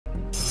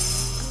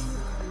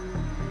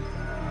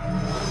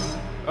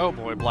Oh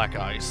boy, black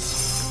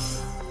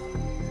ice.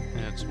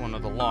 It's one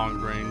of the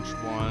long-range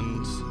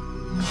ones.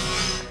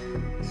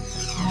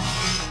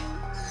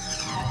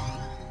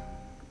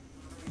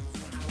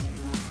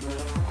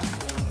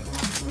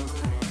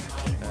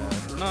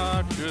 That's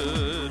not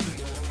good.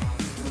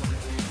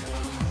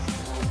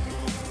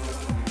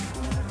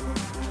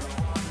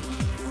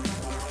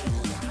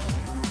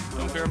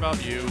 Don't care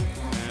about you.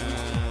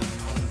 And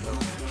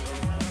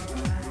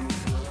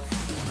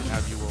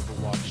have you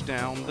overwatch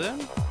down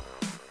then?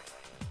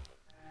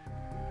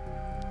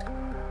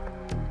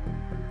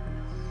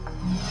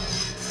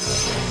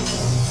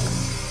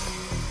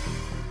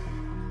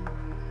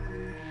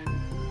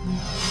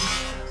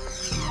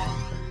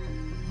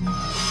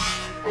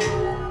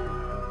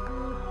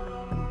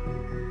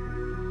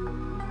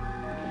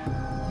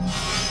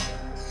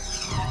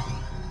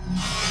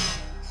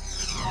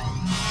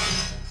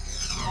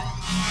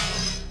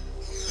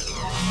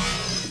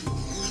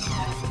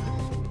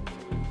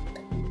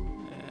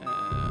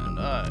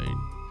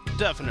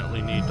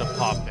 Definitely need to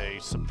pop a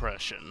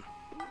suppression.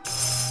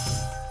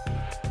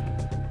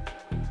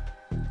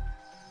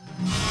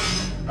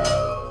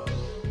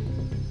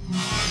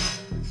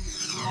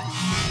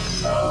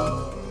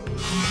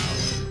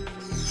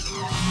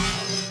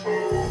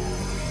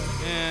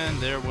 And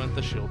there went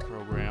the shield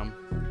program.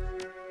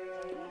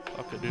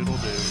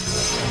 Fuck-a-doodle-doo.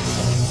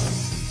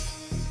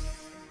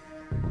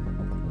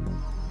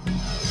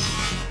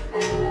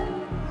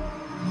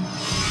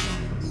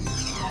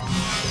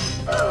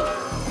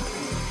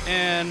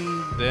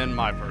 And then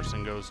my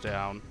person goes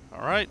down.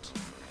 Alright.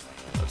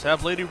 Let's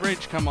have Lady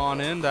Rage come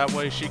on in. That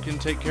way she can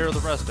take care of the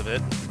rest of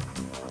it.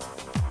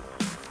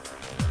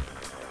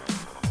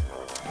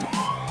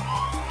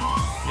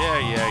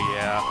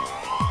 Yeah.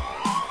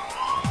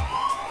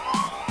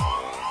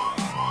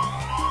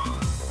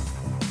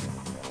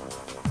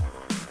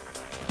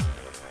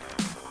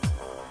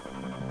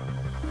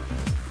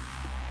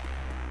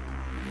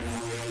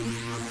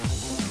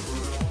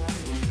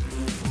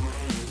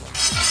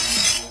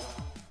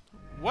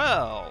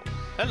 Well,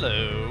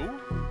 hello.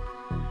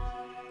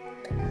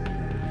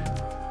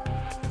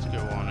 Let's go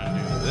on and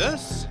do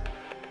this.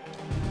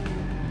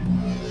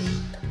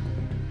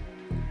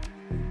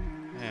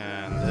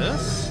 And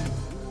this.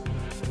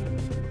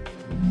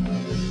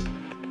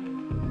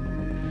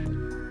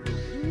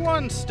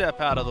 One step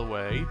out of the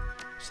way,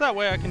 so that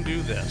way I can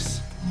do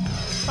this.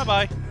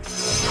 Bye-bye.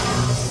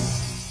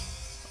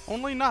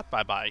 Only not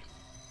bye-bye.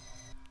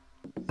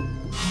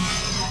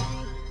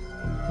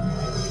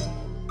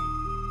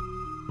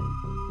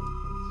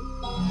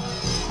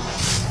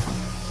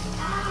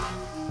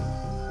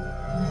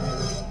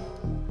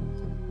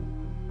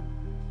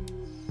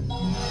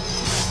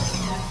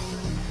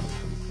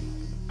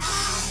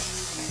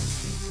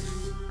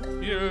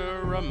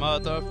 You're a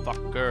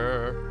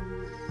motherfucker.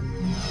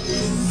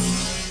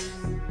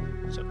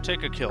 So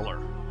take a killer.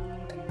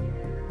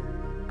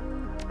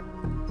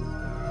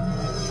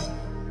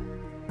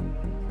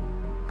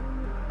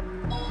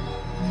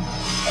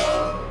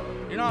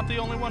 You're not the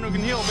only one who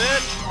can heal,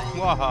 bitch.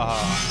 Wahaha.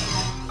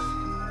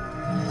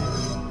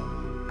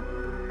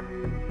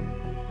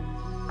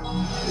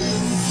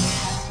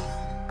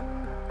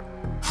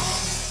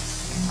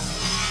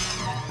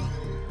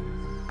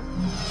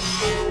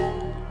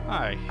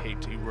 I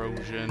hate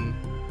erosion.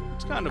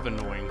 It's kind of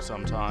annoying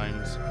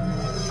sometimes.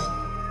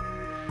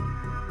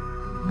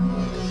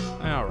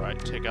 Alright,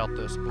 take out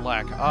this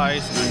black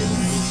ice and I just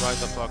move right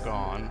the fuck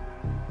on.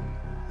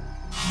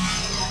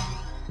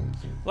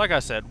 Like I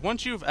said,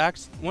 once you've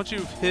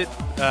hit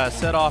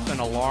set off an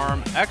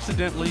alarm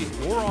accidentally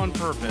or on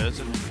purpose,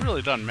 it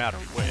really doesn't matter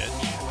which.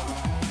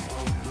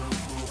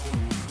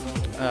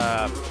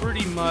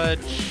 Pretty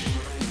much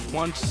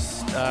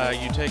once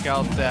you take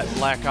out that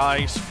black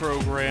ice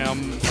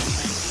program,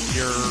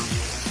 you're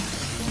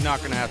not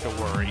going to have to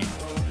worry.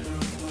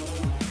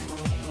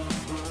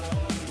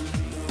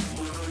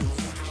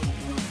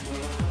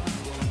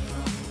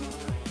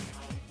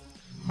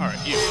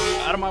 Alright, you,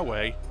 out of my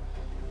way.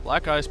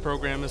 Black ice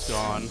program is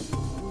gone,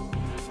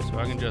 so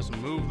I can just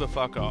move the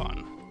fuck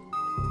on.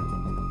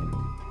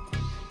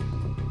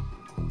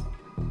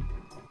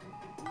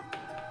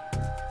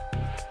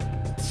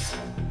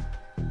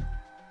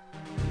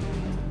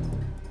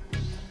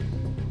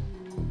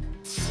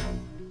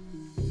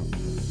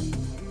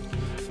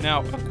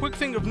 Now, a quick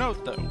thing of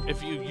note though,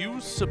 if you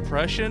use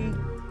suppression,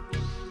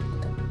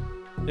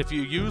 if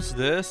you use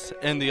this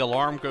and the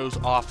alarm goes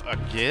off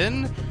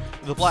again,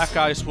 the black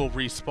ice will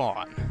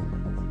respawn.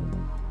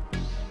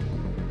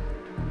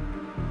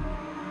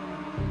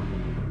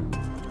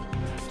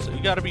 So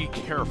you gotta be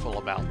careful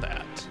about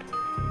that.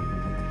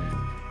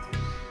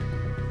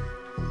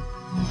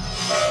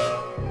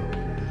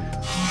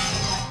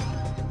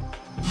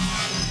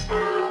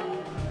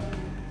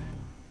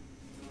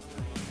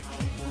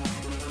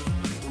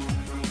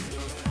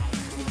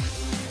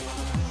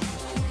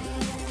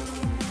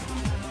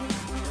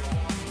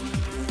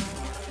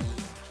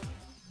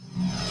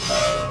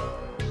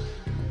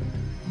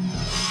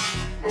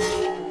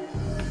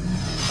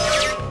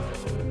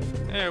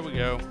 There we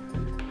go.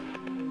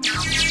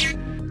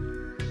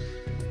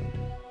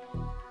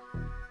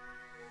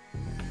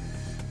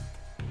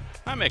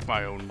 I make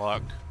my own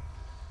luck.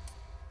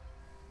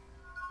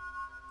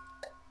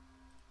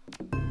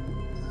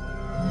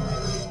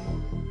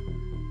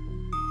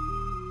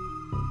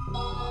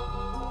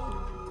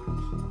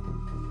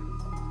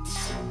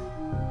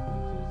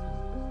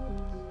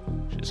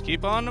 Just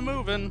keep on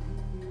moving,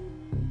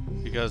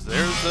 because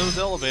there's those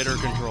elevator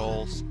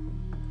controls.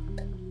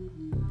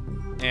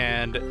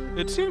 And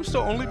it seems to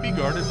only be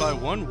guarded by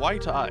one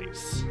white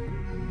ice.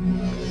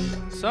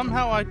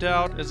 Somehow I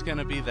doubt it's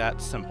gonna be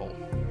that simple.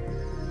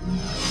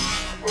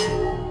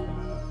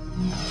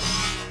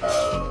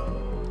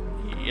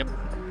 Yep.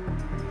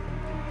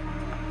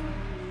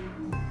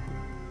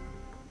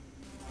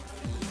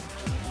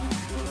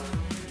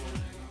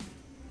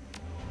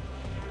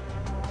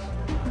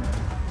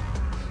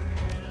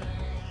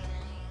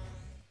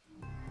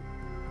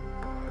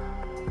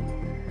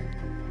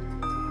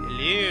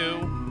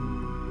 Hello.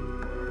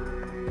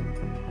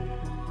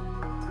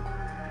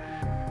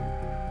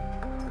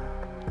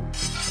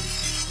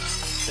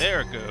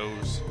 There it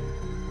goes.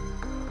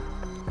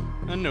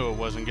 I knew it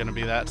wasn't gonna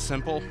be that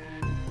simple.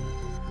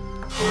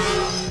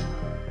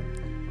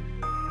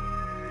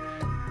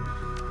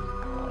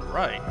 All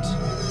right.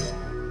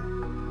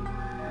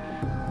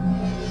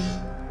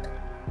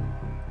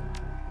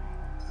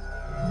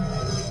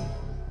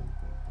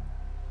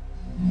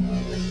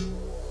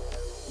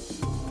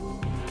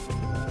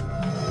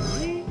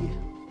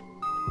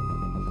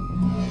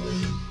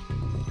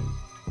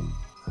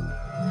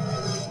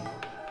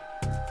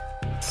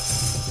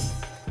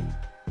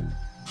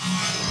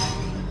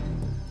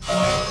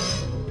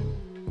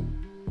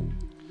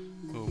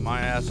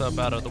 Up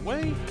out of the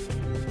way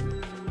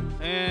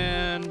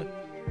and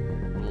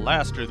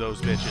blast through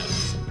those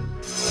bitches.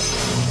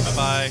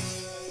 Bye-bye.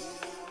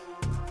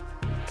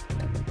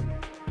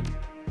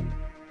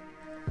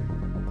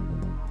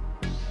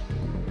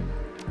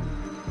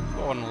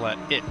 Go and let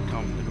it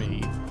come to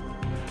me.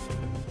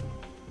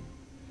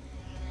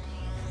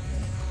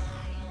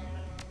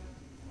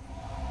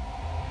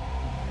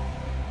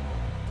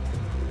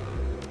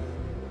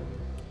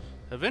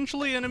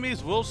 Eventually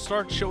enemies will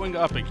start showing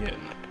up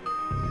again.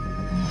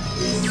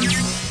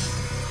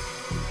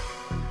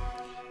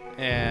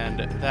 And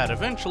that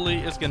eventually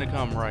is going to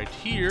come right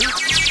here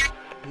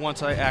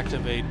once I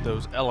activate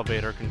those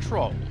elevator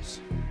controls.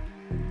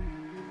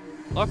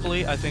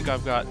 Luckily, I think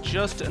I've got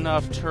just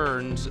enough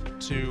turns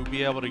to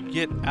be able to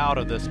get out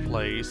of this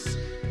place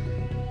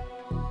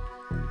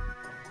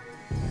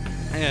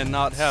and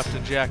not have to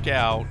jack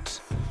out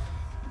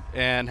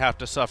and have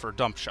to suffer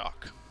dump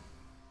shock.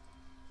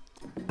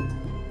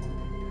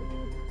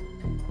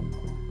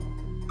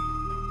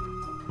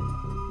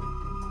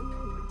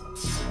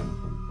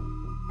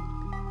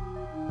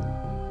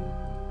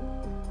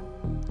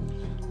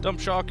 Dump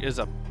shock is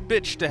a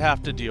bitch to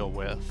have to deal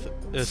with,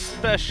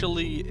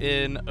 especially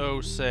in,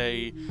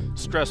 say,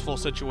 stressful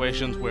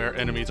situations where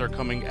enemies are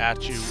coming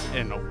at you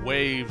in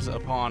waves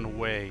upon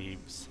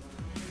waves.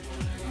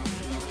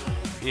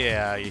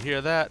 Yeah, you hear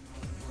that?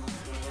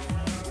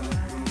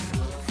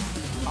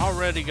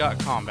 Already got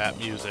combat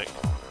music.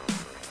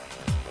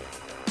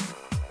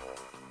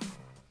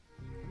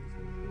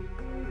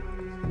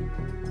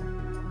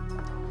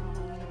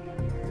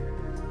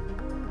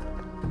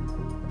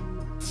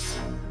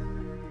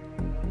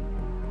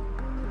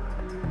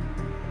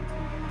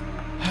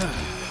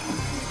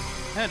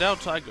 And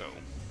out I go.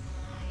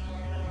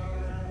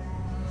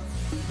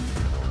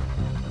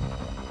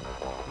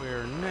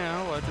 Where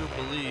now, I do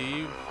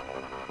believe...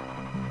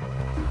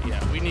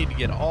 Yeah, we need to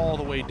get all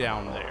the way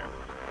down there.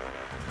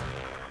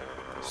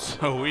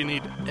 So we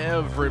need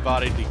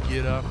everybody to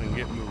get up and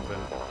get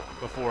moving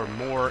before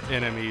more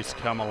enemies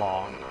come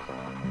along.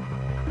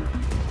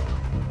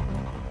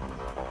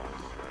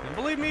 And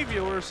believe me,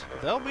 viewers,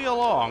 they'll be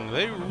along.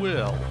 They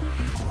will.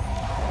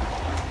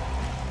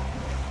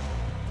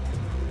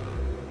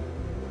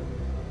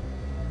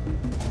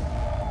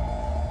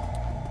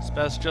 It's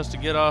best just to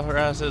get our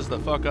asses the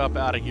fuck up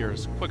out of here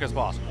as quick as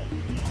possible.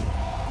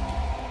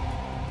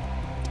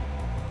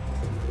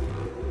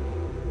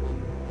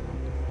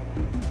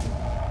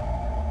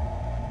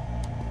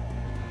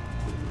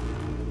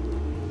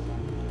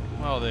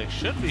 Well, they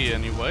should be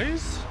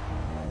anyways.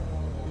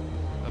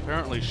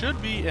 Apparently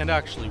should be and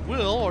actually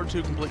will are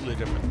two completely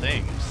different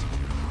things.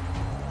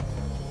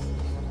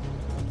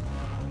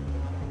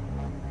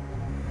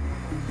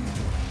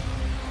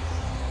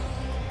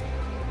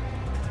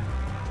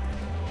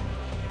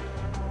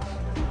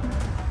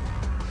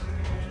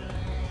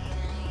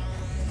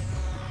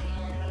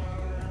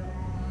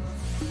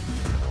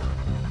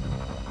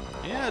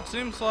 Yeah, it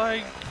seems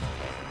like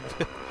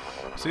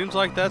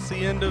that's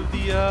the end of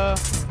the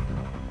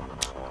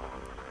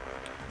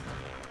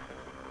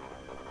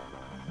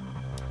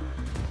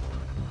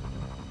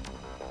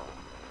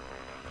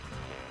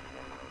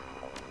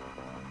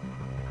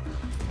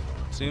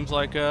seems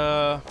like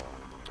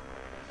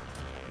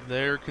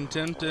they're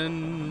content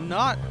in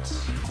not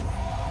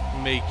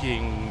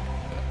making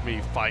me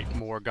fight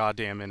more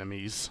goddamn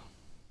enemies.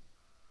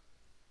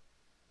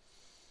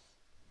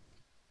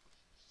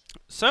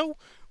 So,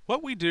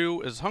 What we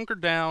do is hunker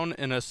down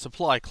in a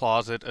supply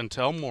closet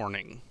until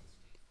morning.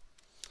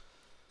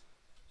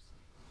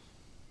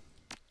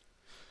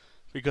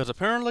 Because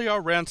apparently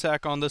our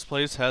ransack on this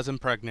place has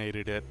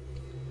impregnated it.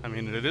 I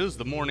mean, it is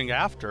the morning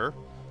after.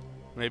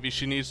 Maybe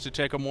she needs to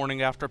take a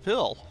morning after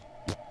pill.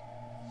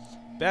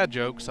 Bad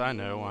jokes, I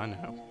know, I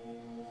know.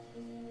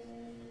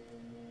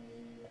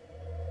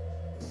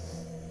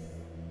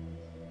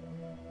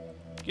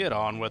 Get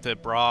on with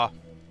it, brah.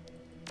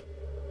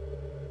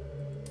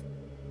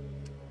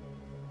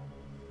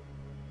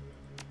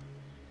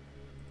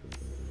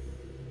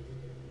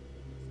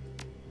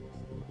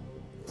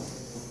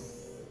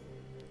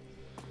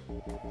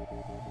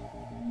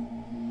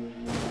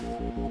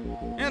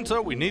 And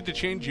so we need to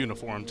change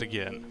uniforms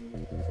again.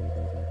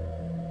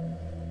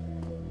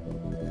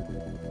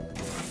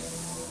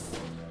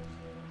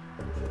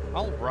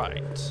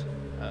 Alright.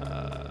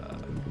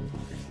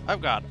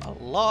 I've got a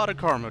lot of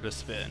karma to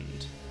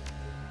spend.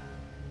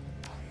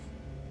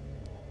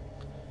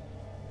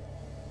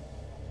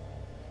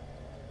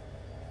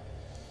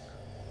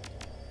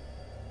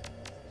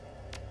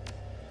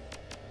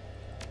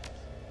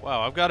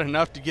 Wow, I've got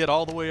enough to get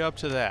all the way up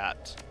to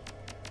that.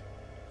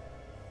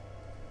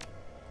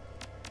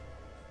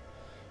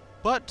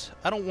 But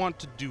I don't want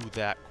to do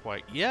that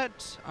quite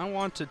yet. I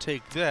want to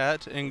take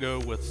that and go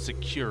with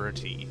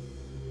security.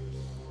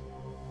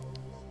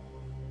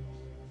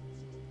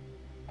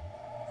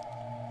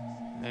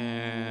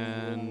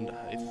 And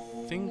I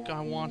think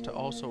I want to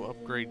also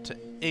upgrade to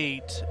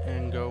 8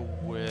 and go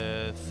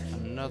with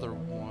another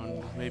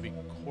one, maybe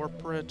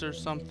corporate or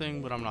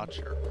something, but I'm not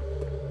sure.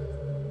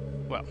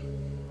 Well,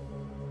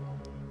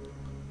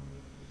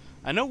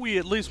 I know we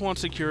at least want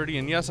security,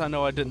 and yes, I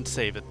know I didn't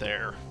save it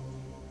there.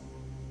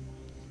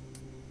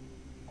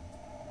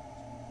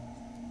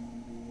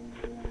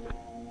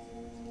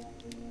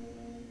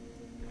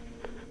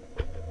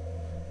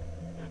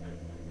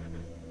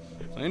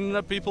 Cleaning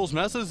up people's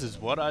messes is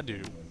what I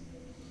do.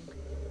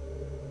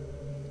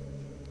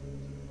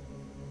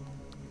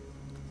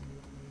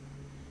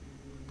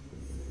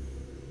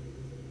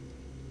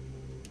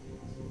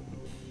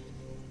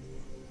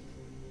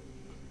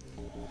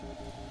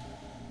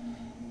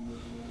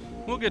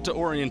 We'll get to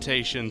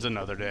orientations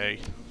another day.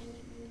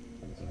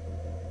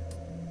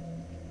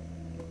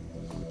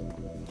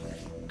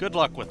 Good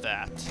luck with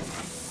that.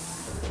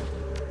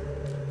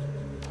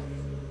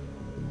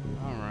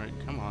 Alright,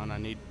 come on, I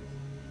need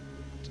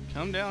to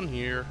come down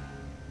here.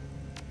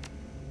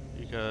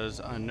 Because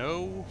I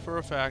know for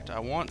a fact I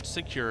want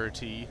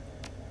security.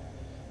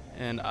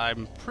 And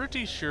I'm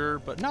pretty sure,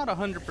 but not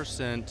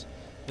 100%,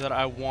 that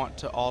I want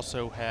to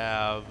also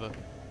have...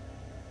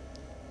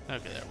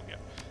 Okay, there we go.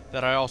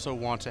 That I also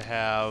want to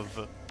have,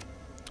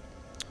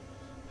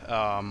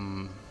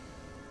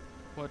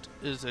 what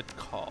is it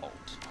called?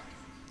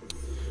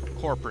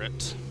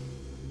 Corporate.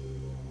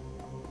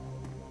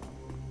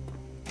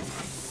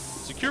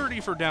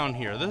 Security for down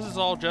here. This is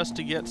all just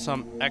to get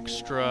some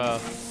extra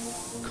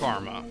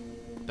karma.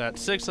 That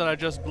 6 that I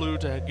just blew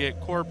to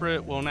get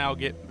corporate will now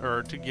get,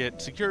 or to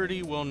get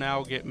security will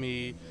now get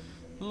me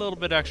a little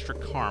bit extra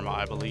karma,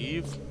 I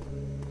believe.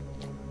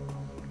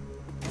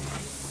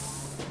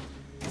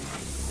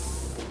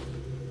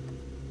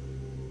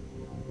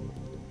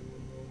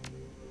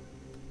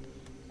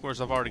 Of course,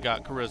 I've already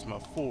got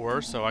Charisma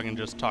 4, so I can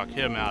just talk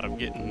him out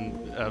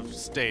of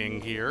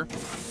staying here.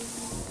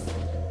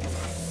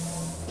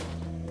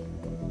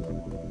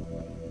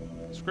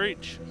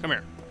 Screech, come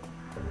here.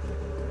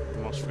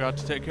 Almost forgot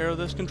to take care of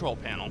this control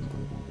panel.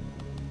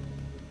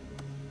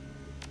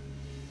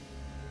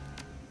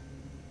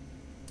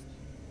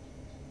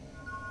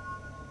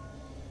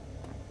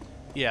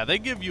 Yeah, they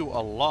give you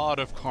a lot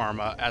of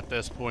karma at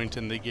this point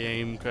in the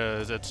game,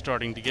 because it's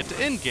starting to get to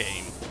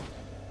endgame.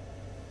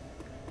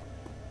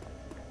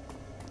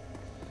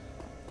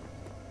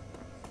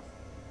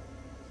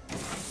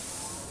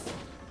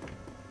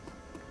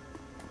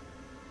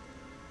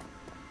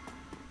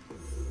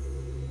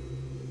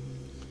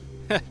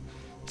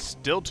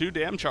 Still too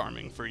damn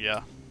charming for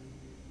ya.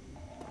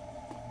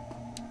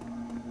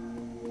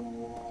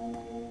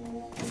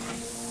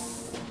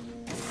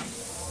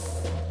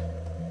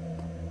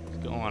 Let's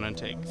go on and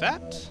take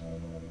that.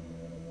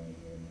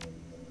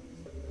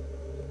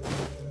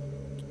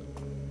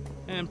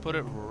 And put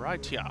it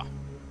right here.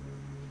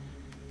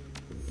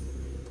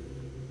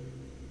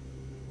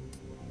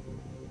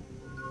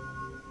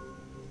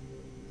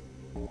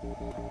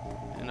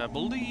 And I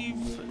believe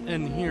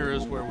in here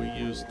is where we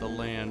use the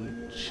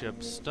land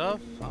ship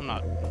stuff. I'm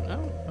not...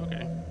 No?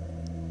 Okay.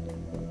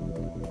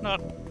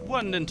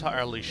 Wasn't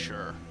entirely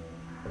sure.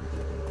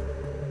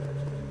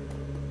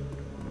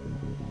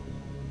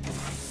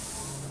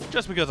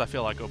 Just because I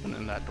feel like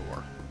opening that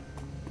door.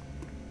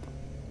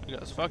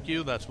 Because fuck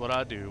you, that's what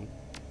I do.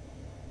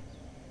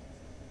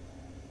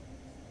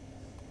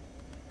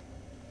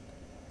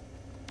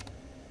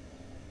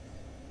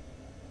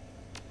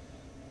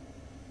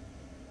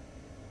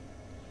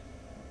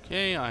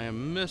 Okay, I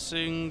am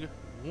missing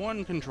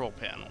one control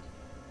panel.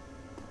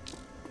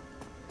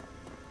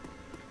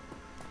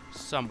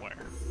 Somewhere.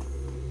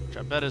 which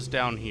I bet is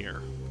down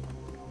here.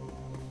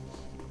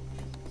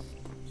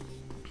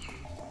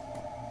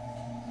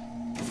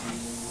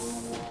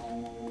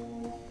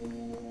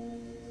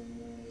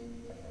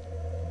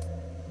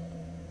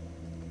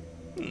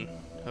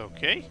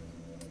 Okay.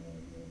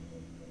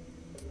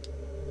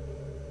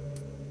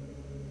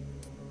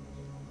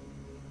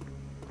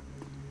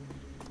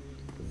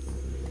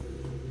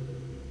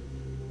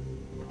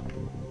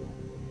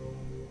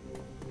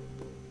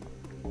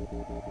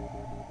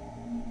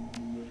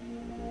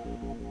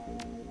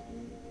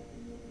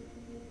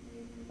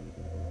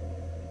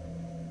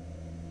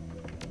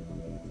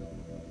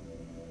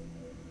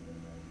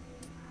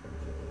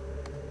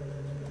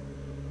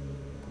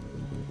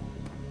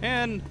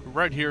 And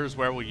right here is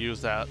where we'll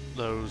use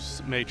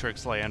those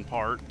matrix land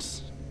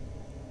parts.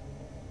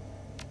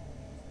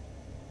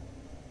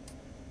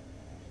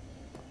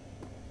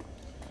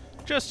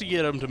 Just to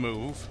get them to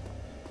move.